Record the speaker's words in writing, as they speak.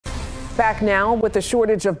Back now with a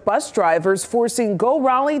shortage of bus drivers forcing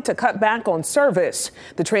GoRaleigh to cut back on service.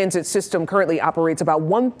 The transit system currently operates about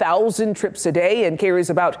 1,000 trips a day and carries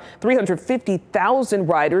about 350,000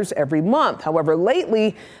 riders every month. However,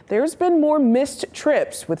 lately there's been more missed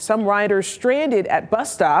trips with some riders stranded at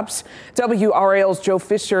bus stops. WRAL's Joe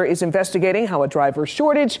Fisher is investigating how a driver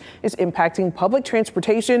shortage is impacting public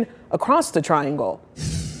transportation across the Triangle.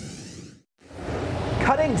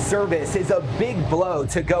 Cutting service is a big blow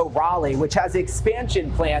to GoRaleigh, which has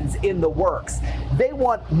expansion plans in the works. They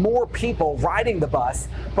want more people riding the bus,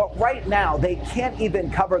 but right now they can't even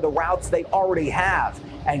cover the routes they already have.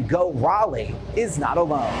 And GoRaleigh is not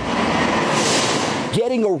alone.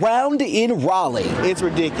 Getting around in Raleigh, it's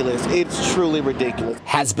ridiculous. It's truly ridiculous.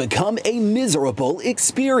 Has become a miserable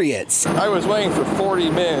experience. I was waiting for 40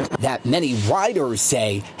 minutes. That many riders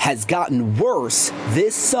say has gotten worse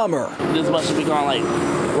this summer. This bus should be going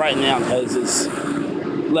like right now because it's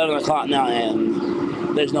 11 o'clock now and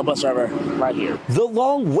there's no bus driver right here. The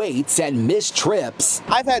long waits and missed trips.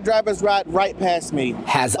 I've had drivers ride right past me.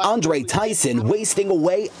 Has Tyson wasting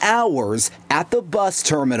away hours at the bus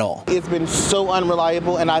terminal. It's been so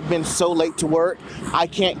unreliable and I've been so late to work. I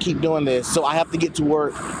can't keep doing this, so I have to get to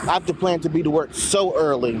work. I have to plan to be to work so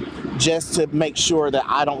early just to make sure that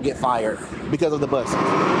I don't get fired because of the bus.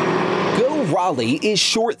 GoRaleigh is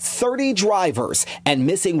short 30 drivers and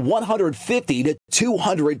missing 150 to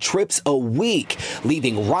 200 trips a week,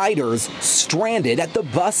 leaving riders stranded at the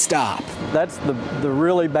bus stop. That's the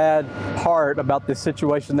really bad part about this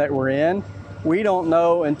situation that we're in. We don't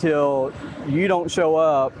know until you don't show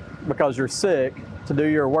up because you're sick to do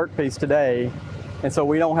your work piece today. And so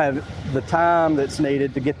we don't have the time that's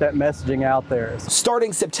needed to get that messaging out there.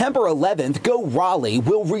 Starting September 11th, GoRaleigh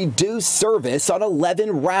will reduce service on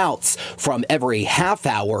 11 routes from every half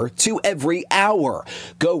hour to every hour.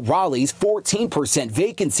 GoRaleigh's 14%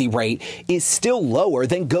 vacancy rate is still lower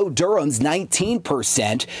than Go Durham's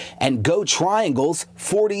 19% and Go Triangle's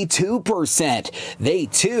 42%. They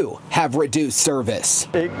too have reduced service.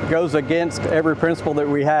 It goes against every principle that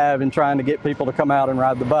we have in trying to get people to come out and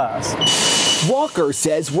ride the bus. Walker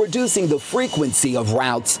says reducing the frequency of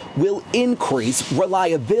routes will increase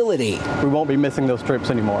reliability. We won't be missing those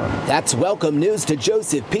trips anymore. That's welcome news to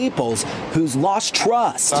Joseph Peoples, who's lost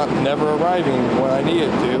trust. I'm never arriving when I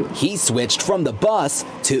needed to. He switched from the bus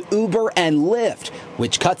to Uber and Lyft,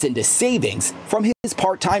 which cuts into savings from his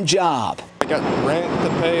part-time job. I got rent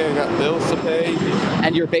to pay, I got bills to pay.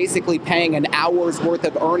 And you're basically paying an hour's worth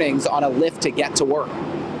of earnings on a Lyft to get to work.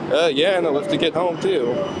 Yeah, and a lift to get home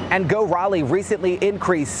too. And GoRaleigh recently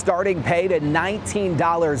increased starting pay to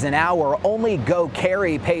 $19 an hour. Only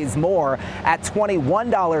GoCarry pays more at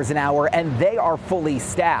 $21 an hour, and they are fully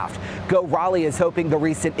staffed. GoRaleigh is hoping the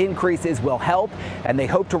recent increases will help, and they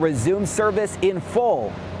hope to resume service in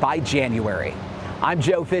full by January. I'm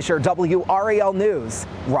Joe Fisher, WRAL News,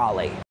 Raleigh.